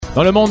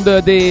Dans le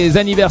monde des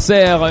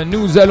anniversaires,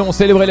 nous allons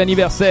célébrer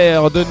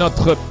l'anniversaire de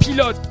notre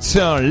pilote,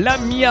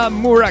 Lamia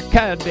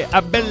Murakade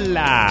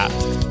Abella.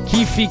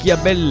 Kifi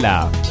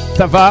Abella.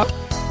 Ça va?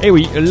 Eh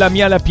oui,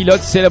 Lamia la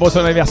pilote célèbre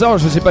son anniversaire.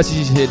 Je ne sais pas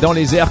si c'est dans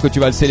les airs que tu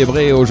vas le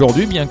célébrer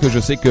aujourd'hui, bien que je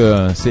sais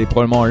que c'est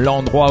probablement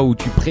l'endroit où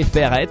tu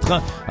préfères être.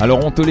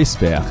 Alors on te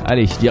l'espère.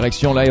 Allez,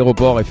 direction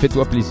l'aéroport et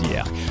fais-toi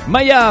plaisir.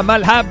 Maya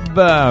Malhab,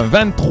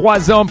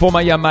 23 ans pour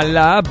Maya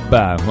Malhab.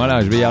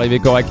 Voilà, je vais y arriver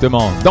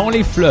correctement. Dans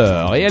les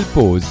fleurs, et elle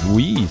pose.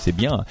 Oui, c'est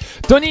bien.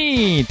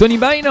 Tony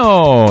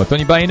Baino,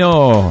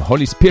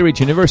 Holy Spirit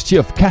University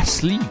of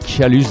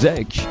Kaslik à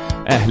Luzek.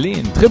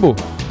 Erlin, très beau,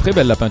 très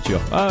belle la peinture.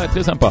 Ah,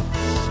 très sympa.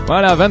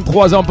 Voilà,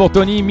 23 ans pour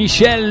Tony.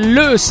 Michel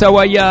Le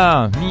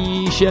Sawaya.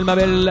 Michel, ma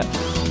belle.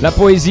 La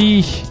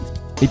poésie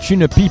est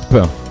une pipe.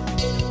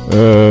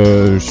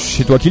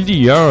 C'est toi qui le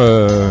dis,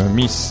 hein,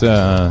 Miss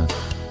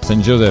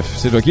Saint-Joseph.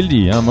 C'est toi qui le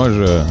dis, hein. Moi,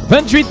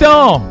 28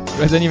 ans.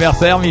 Joyeux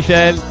anniversaire,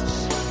 Michel.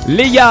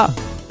 Léa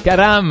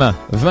Karam,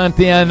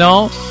 21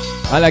 ans.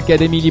 À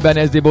l'Académie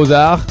libanaise des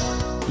Beaux-Arts.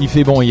 Il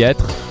fait bon y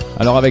être.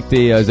 Alors, avec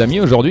tes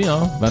amis aujourd'hui,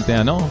 hein,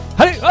 21 ans.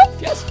 Allez, hop,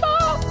 fiesta!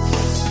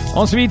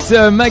 Ensuite,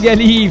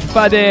 Magali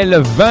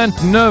Fadel,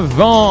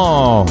 29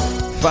 ans,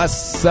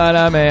 face à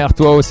la mer,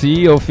 toi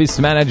aussi, Office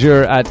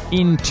Manager at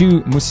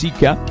Into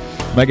Musica.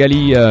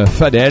 Magali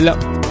Fadel,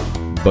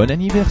 bon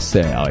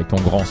anniversaire et ton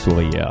grand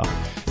sourire.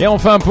 Et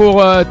enfin,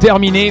 pour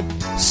terminer,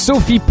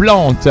 Sophie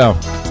Plante.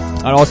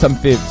 Alors, ça me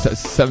fait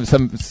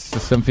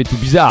tout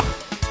bizarre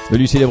de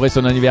lui célébrer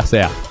son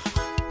anniversaire.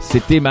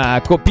 C'était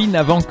ma copine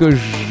avant que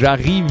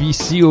j'arrive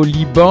ici au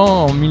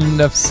Liban en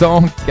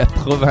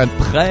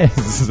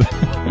 1993.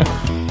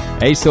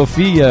 Hey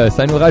Sophie,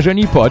 ça nous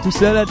rajeunit pas tout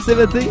ça là, tu sais, elle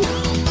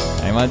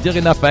va dire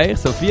une affaire,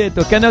 Sophie est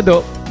au Canada.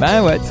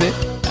 Ben ouais, tu sais,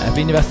 à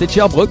l'université de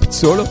Sherbrooke pis tout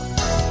ça là.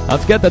 En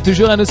tout cas, t'as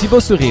toujours un aussi beau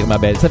sourire, ma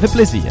belle, ça fait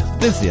plaisir,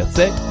 tu sais.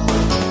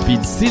 Puis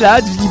d'ici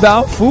là, du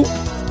Liban, fou,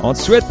 on te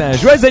souhaite un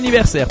joyeux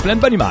anniversaire, plein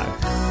de bonne humeur.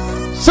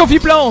 Sophie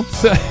Plante.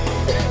 Ça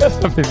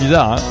fait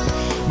bizarre, hein.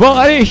 Bon,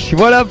 allez,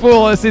 voilà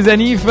pour ces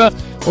anifs.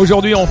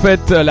 Aujourd'hui, on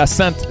fête la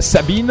Sainte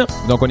Sabine.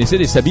 Donc, on essaie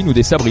des Sabines ou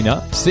des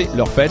Sabrina. C'est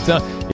leur fête.